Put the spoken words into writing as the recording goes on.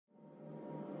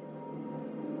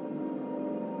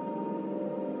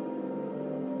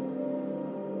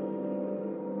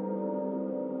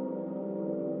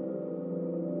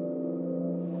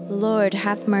Lord,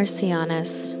 have mercy on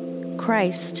us.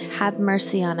 Christ, have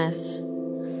mercy on us.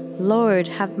 Lord,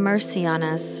 have mercy on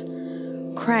us.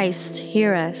 Christ,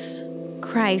 hear us.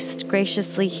 Christ,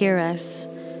 graciously hear us.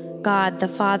 God, the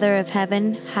Father of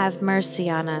heaven, have mercy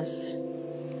on us.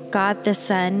 God the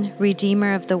Son,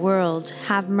 Redeemer of the world,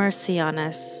 have mercy on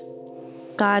us.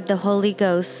 God the Holy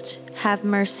Ghost, have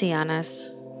mercy on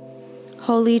us.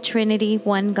 Holy Trinity,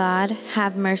 one God,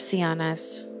 have mercy on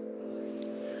us.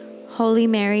 Holy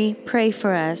Mary, pray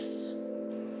for us.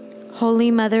 Holy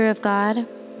Mother of God,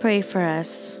 pray for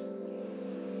us.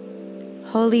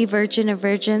 Holy Virgin of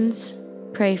Virgins,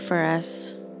 pray for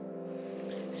us.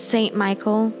 Saint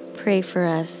Michael, pray for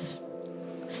us.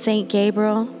 Saint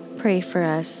Gabriel, pray for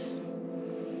us.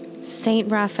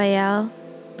 Saint Raphael,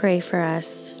 pray for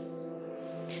us.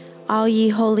 All ye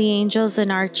holy angels and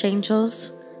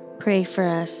archangels, pray for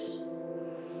us.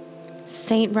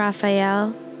 Saint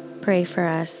Raphael, pray for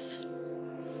us.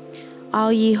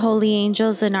 All ye holy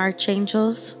angels and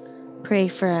archangels, pray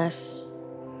for us.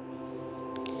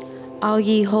 All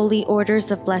ye holy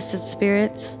orders of blessed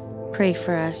spirits, pray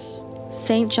for us.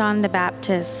 Saint John the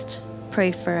Baptist,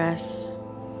 pray for us.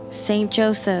 Saint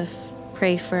Joseph,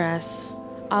 pray for us.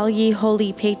 All ye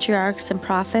holy patriarchs and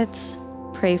prophets,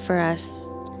 pray for us.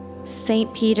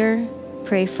 Saint Peter,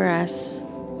 pray for us.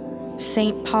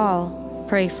 Saint Paul,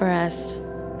 pray for us.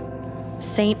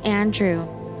 Saint Andrew,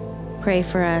 pray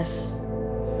for us.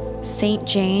 Saint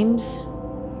James,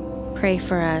 pray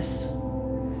for us.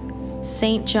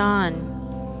 Saint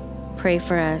John, pray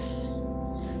for us.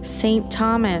 Saint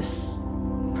Thomas,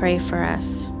 pray for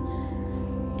us.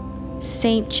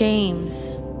 Saint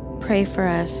James, pray for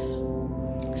us.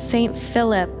 Saint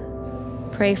Philip,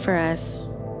 pray for us.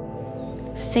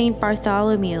 Saint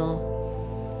Bartholomew,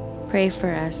 pray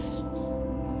for us.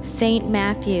 Saint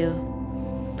Matthew,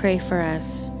 pray for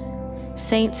us.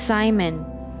 Saint Simon,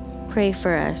 pray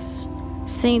for us.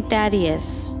 Saint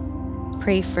Thaddeus,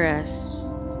 pray for us.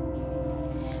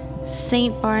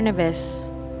 Saint Barnabas,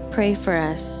 pray for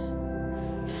us.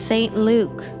 Saint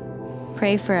Luke,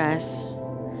 pray for us.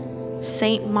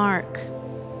 Saint Mark,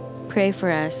 pray for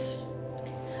us.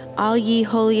 All ye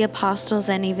holy apostles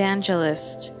and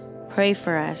evangelists, pray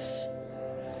for us.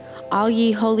 All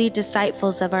ye holy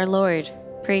disciples of our Lord,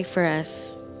 pray for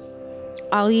us.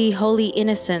 All ye holy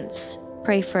innocents,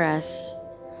 pray for us.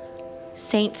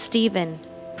 Saint Stephen,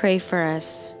 pray for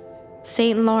us.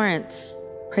 Saint Lawrence,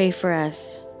 pray for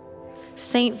us.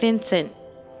 Saint Vincent,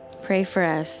 pray for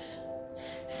us.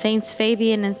 Saints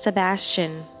Fabian and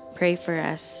Sebastian, pray for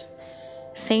us.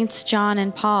 Saints John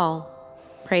and Paul,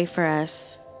 pray for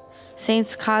us.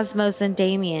 Saints Cosmos and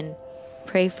Damian,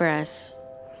 pray for us.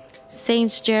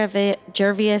 Saints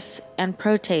Gervius and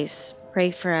Protes, pray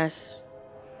for us.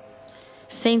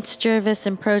 Saints Gervas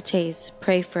and Protes,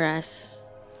 pray for us.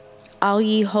 All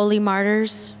ye holy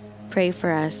martyrs, pray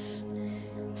for us.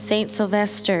 Saint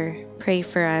Sylvester, pray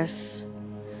for us.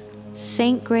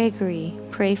 Saint Gregory,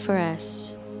 pray for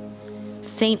us.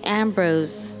 Saint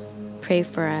Ambrose, pray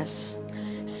for us.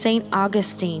 Saint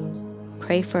Augustine,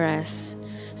 pray for us.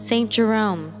 Saint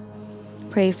Jerome,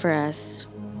 pray for us.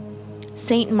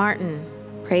 Saint Martin,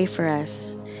 pray for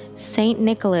us. Saint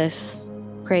Nicholas,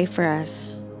 pray for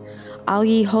us. All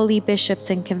ye holy bishops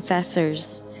and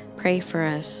confessors, pray for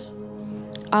us.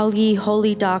 All ye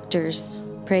holy doctors,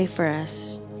 pray for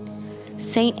us.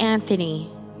 Saint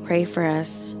Anthony, pray for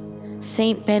us.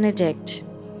 Saint Benedict,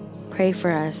 pray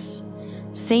for us.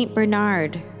 Saint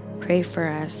Bernard, pray for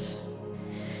us.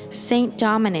 Saint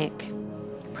Dominic,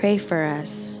 pray for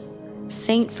us.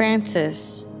 Saint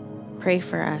Francis, pray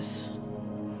for us.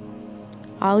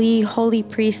 All ye holy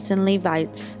priests and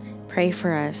Levites, pray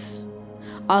for us.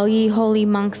 All ye holy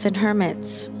monks and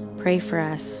hermits, pray for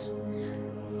us.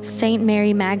 Saint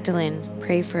Mary Magdalene,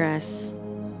 pray for us.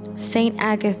 Saint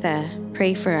Agatha,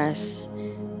 pray for us.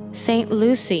 Saint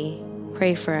Lucy,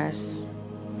 pray for us.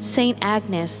 Saint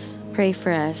Agnes, pray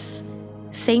for us.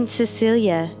 Saint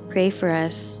Cecilia, pray for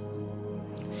us.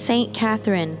 Saint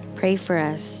Catherine, pray for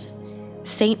us.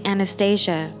 Saint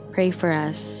Anastasia, pray for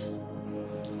us.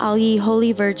 All ye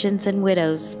holy virgins and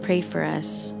widows, pray for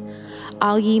us.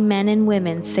 All ye men and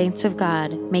women, saints of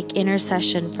God, make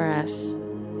intercession for us.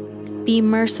 Be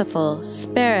merciful,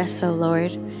 spare us, O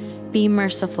Lord. Be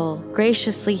merciful,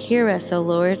 graciously hear us, O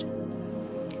Lord.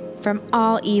 From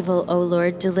all evil, O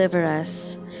Lord, deliver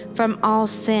us. From all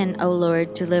sin, O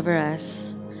Lord, deliver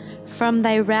us. From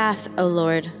thy wrath, O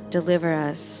Lord, deliver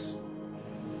us.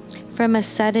 From a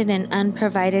sudden and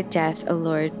unprovided death, O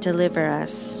Lord, deliver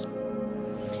us.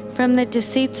 From the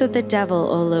deceits of the devil,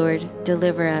 O Lord,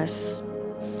 deliver us.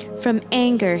 From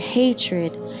anger,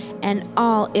 hatred, and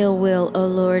all ill will, O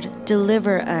Lord,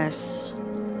 deliver us.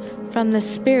 From the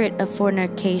spirit of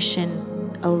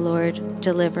fornication, O Lord,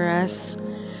 deliver us.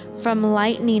 From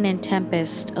lightning and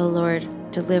tempest, O Lord,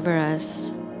 deliver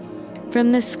us.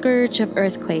 From the scourge of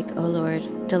earthquake, O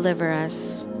Lord, deliver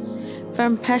us.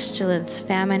 From pestilence,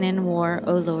 famine, and war,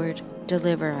 O Lord,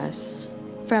 deliver us.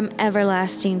 From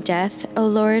everlasting death, O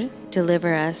Lord,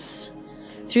 deliver us.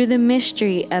 Through the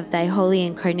mystery of thy holy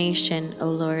incarnation, O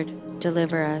Lord,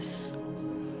 deliver us.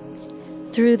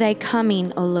 Through thy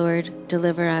coming, O Lord,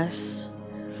 deliver us.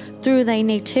 Through thy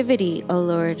nativity, O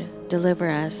Lord, deliver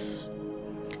us.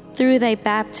 Through thy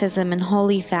baptism and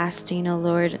holy fasting, O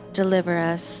Lord, deliver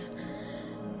us.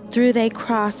 Through thy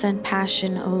cross and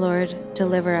passion, O Lord,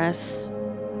 deliver us.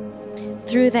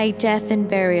 Through thy death and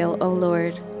burial, O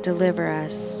Lord, deliver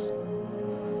us.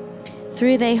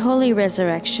 Through thy holy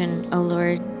resurrection, O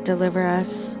Lord, deliver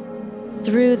us.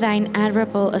 Through thine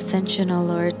admirable ascension, O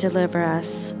Lord, deliver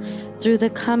us. Through the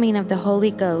coming of the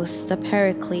Holy Ghost, the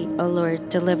Paraclete, O Lord,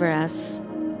 deliver us.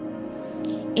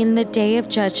 In the day of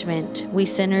judgment, we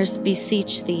sinners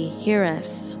beseech thee, hear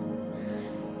us.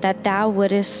 That thou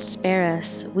wouldest spare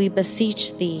us, we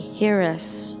beseech thee, hear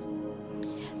us.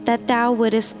 That thou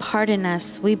wouldest pardon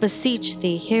us, we beseech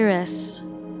thee, hear us.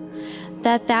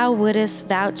 That thou wouldest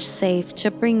vouchsafe to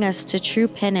bring us to true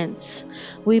penance,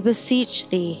 we beseech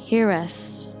thee, hear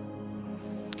us.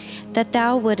 That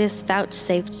thou wouldest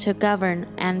vouchsafe to govern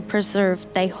and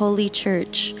preserve thy holy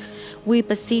church, we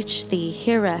beseech thee,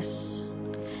 hear us.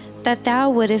 That thou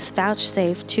wouldest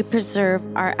vouchsafe to preserve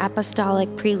our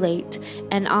apostolic prelate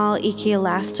and all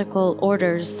ecclesiastical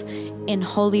orders in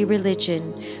holy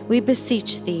religion, we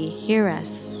beseech thee, hear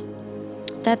us.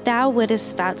 That thou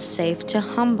wouldest vouchsafe to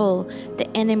humble the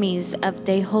enemies of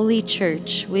thy holy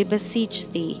church, we beseech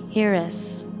thee, hear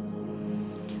us.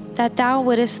 That thou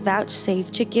wouldest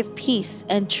vouchsafe to give peace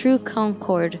and true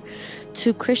concord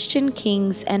to Christian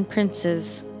kings and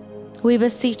princes, we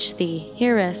beseech thee,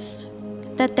 hear us.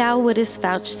 That thou wouldest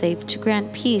vouchsafe to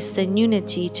grant peace and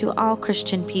unity to all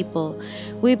Christian people,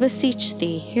 we beseech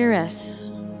thee, hear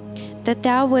us. That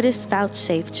thou wouldest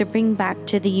vouchsafe to bring back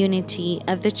to the unity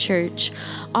of the church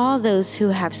all those who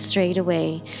have strayed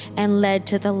away, and led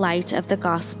to the light of the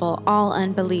gospel all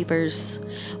unbelievers,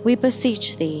 we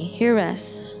beseech thee, hear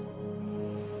us.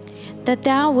 That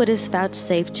thou wouldest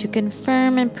vouchsafe to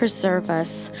confirm and preserve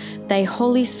us thy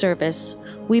holy service,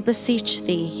 we beseech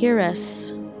thee, hear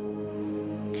us.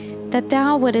 That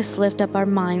thou wouldest lift up our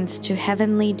minds to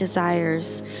heavenly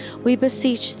desires, we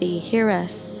beseech thee, hear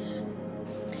us.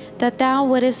 That thou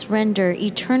wouldest render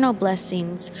eternal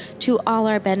blessings to all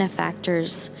our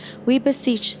benefactors, we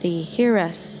beseech thee, hear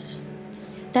us.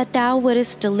 That thou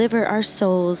wouldest deliver our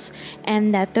souls,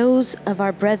 and that those of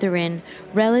our brethren,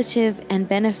 relative, and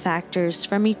benefactors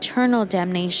from eternal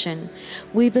damnation,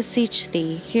 we beseech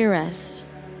thee, hear us.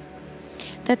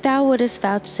 That thou wouldest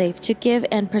vouchsafe to give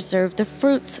and preserve the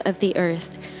fruits of the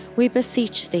earth, we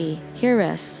beseech thee, hear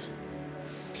us.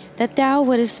 That thou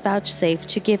wouldest vouchsafe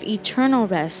to give eternal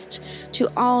rest to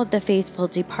all the faithful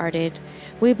departed,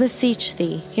 we beseech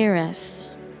thee, hear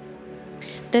us.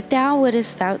 That thou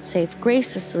wouldest vouchsafe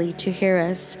graciously to hear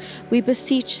us, we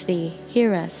beseech thee,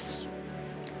 hear us.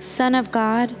 Son of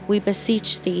God, we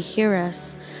beseech thee, hear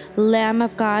us. Lamb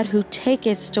of God, who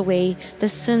takest away the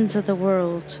sins of the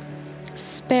world,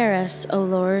 spare us, O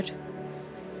Lord.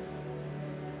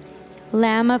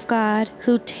 Lamb of God,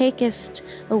 who takest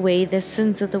away the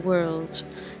sins of the world,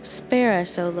 spare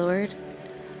us, O Lord.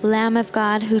 Lamb of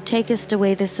God, who takest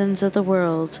away the sins of the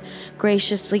world,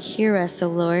 graciously hear us, O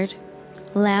Lord.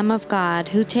 Lamb of God,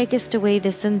 who takest away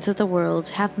the sins of the world,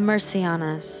 have mercy on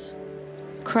us.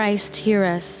 Christ, hear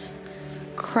us.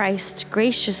 Christ,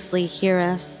 graciously hear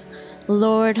us.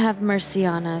 Lord, have mercy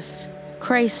on us.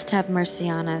 Christ, have mercy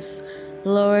on us.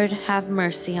 Lord, have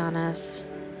mercy on us.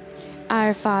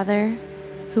 Our Father,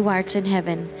 who art in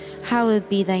heaven, hallowed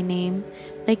be thy name.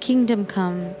 Thy kingdom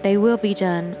come, thy will be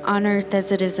done, on earth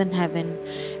as it is in heaven.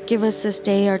 Give us this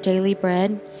day our daily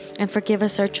bread, and forgive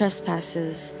us our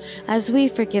trespasses, as we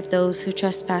forgive those who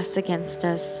trespass against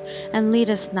us. And lead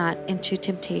us not into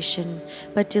temptation,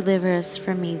 but deliver us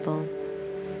from evil.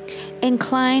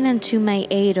 Incline unto my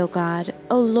aid, O God.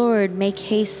 O Lord, make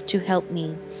haste to help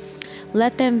me.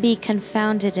 Let them be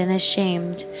confounded and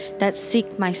ashamed that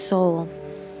seek my soul.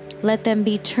 Let them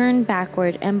be turned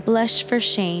backward and blush for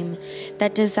shame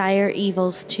that desire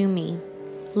evils to me.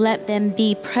 Let them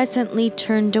be presently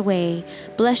turned away,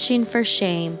 blushing for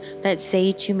shame that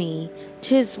say to me,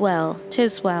 'Tis well,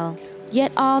 'tis well.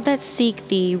 Yet all that seek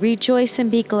thee rejoice and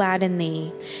be glad in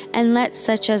thee, and let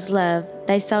such as love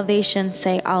thy salvation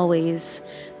say always,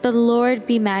 the Lord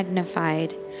be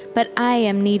magnified. But I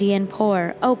am needy and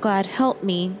poor, O God, help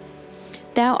me.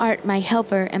 Thou art my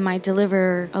helper and my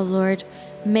deliverer, O Lord,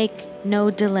 make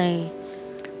no delay.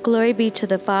 Glory be to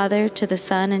the Father, to the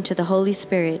Son, and to the Holy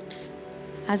Spirit,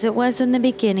 as it was in the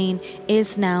beginning,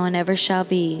 is now, and ever shall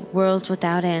be, world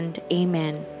without end.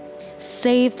 Amen.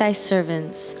 Save thy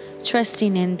servants,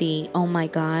 trusting in thee, O my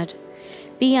God.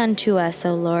 Be unto us,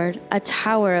 O Lord, a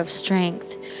tower of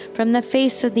strength from the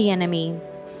face of the enemy.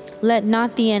 Let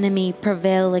not the enemy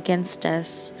prevail against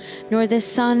us, nor the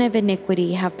son of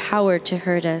iniquity have power to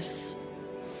hurt us.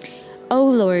 O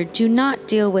Lord, do not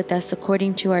deal with us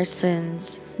according to our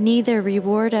sins, neither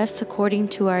reward us according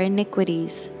to our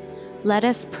iniquities. Let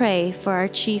us pray for our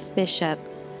chief bishop.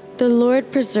 The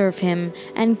Lord preserve him,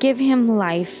 and give him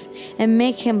life, and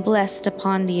make him blessed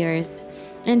upon the earth,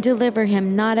 and deliver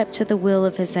him not up to the will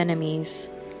of his enemies.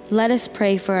 Let us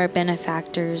pray for our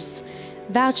benefactors.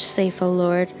 Vouchsafe, O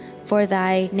Lord, for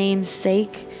thy name's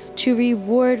sake, to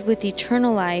reward with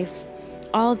eternal life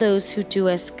all those who do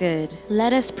us good.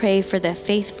 Let us pray for the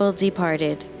faithful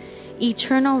departed.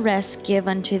 Eternal rest give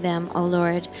unto them, O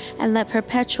Lord, and let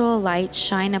perpetual light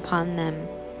shine upon them.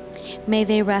 May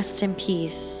they rest in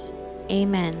peace.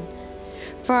 Amen.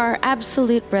 For our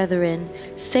absolute brethren,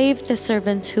 save the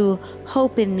servants who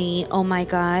hope in thee, O my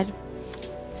God.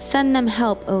 Send them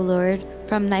help, O Lord,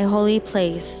 from thy holy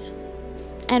place.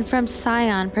 And from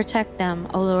Sion protect them,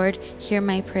 O Lord, hear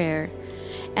my prayer.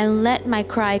 And let my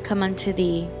cry come unto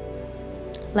thee.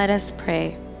 Let us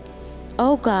pray.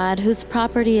 O God, whose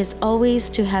property is always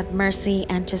to have mercy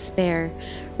and to spare,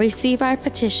 receive our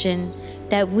petition,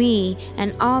 that we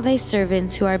and all thy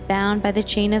servants who are bound by the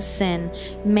chain of sin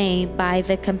may, by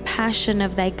the compassion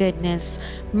of thy goodness,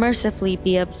 mercifully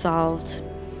be absolved.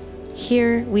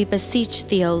 Hear, we beseech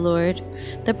thee, O Lord,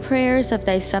 the prayers of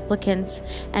thy supplicants,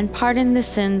 and pardon the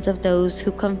sins of those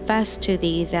who confess to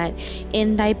thee, that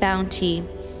in thy bounty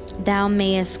thou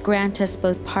mayest grant us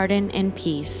both pardon and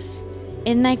peace.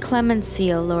 In thy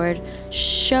clemency, O Lord,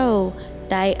 show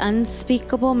thy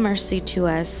unspeakable mercy to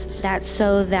us, that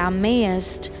so thou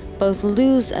mayest both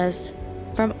lose us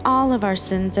from all of our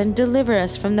sins and deliver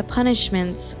us from the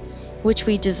punishments which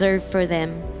we deserve for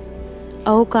them.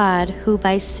 O God, who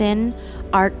by sin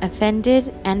art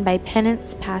offended and by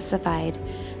penance pacified,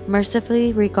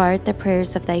 mercifully regard the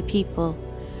prayers of thy people,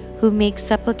 who make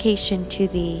supplication to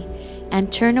thee,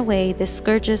 and turn away the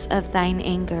scourges of thine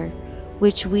anger,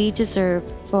 which we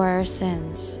deserve for our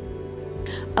sins.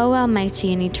 O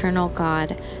Almighty and eternal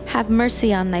God, have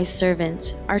mercy on thy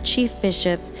servant, our chief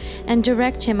bishop, and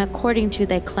direct him according to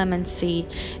thy clemency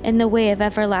in the way of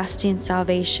everlasting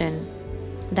salvation,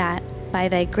 that, by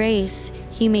thy grace,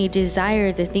 he may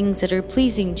desire the things that are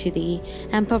pleasing to thee,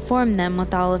 and perform them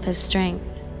with all of his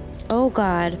strength. O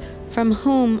God, from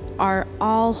whom are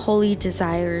all holy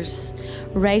desires,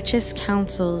 righteous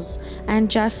counsels,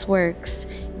 and just works,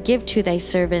 give to thy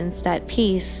servants that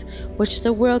peace which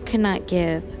the world cannot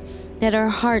give, that our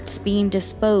hearts being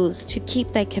disposed to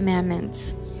keep thy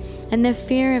commandments, and the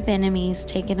fear of enemies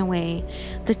taken away,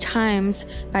 the times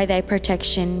by thy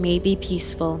protection may be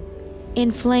peaceful.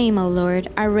 Inflame, O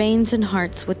Lord, our reins and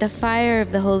hearts with the fire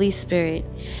of the Holy Spirit,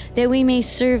 that we may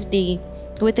serve thee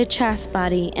with a chaste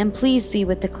body and please thee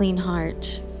with a clean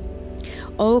heart.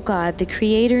 O God, the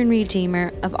Creator and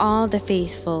Redeemer of all the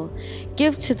faithful,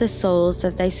 give to the souls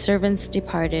of thy servants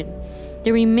departed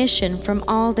the remission from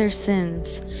all their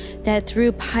sins, that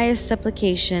through pious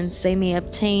supplications they may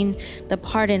obtain the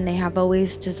pardon they have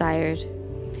always desired.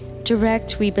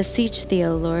 Direct, we beseech thee,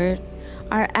 O Lord,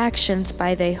 our actions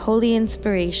by thy holy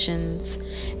inspirations,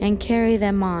 and carry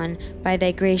them on by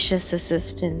thy gracious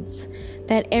assistance,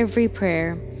 that every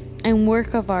prayer and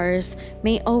work of ours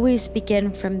may always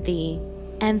begin from thee,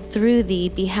 and through thee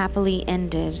be happily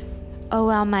ended. O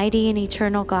Almighty and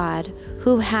eternal God,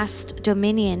 who hast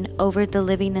dominion over the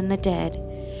living and the dead,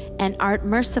 and art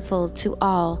merciful to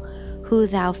all who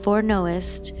thou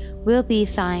foreknowest will be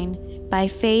thine by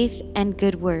faith and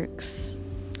good works.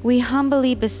 We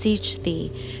humbly beseech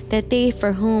thee that they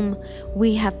for whom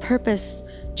we have purposed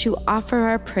to offer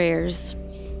our prayers,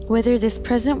 whether this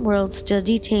present world still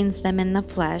detains them in the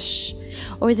flesh,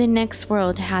 or the next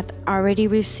world hath already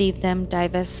received them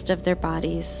divest of their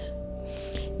bodies,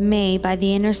 may, by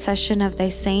the intercession of thy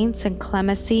saints and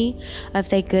clemency of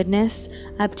thy goodness,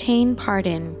 obtain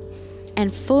pardon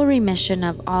and full remission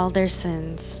of all their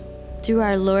sins. Through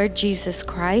our Lord Jesus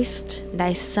Christ,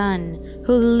 thy Son,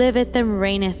 who liveth and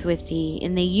reigneth with thee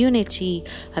in the unity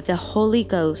of the Holy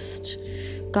Ghost,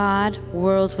 God,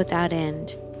 world without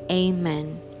end.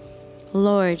 Amen.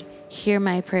 Lord, hear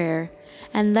my prayer,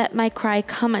 and let my cry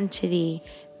come unto thee.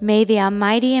 May the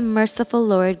Almighty and merciful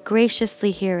Lord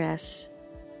graciously hear us.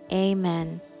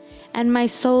 Amen. And my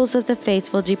souls of the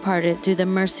faithful departed through the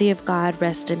mercy of God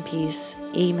rest in peace.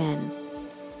 Amen.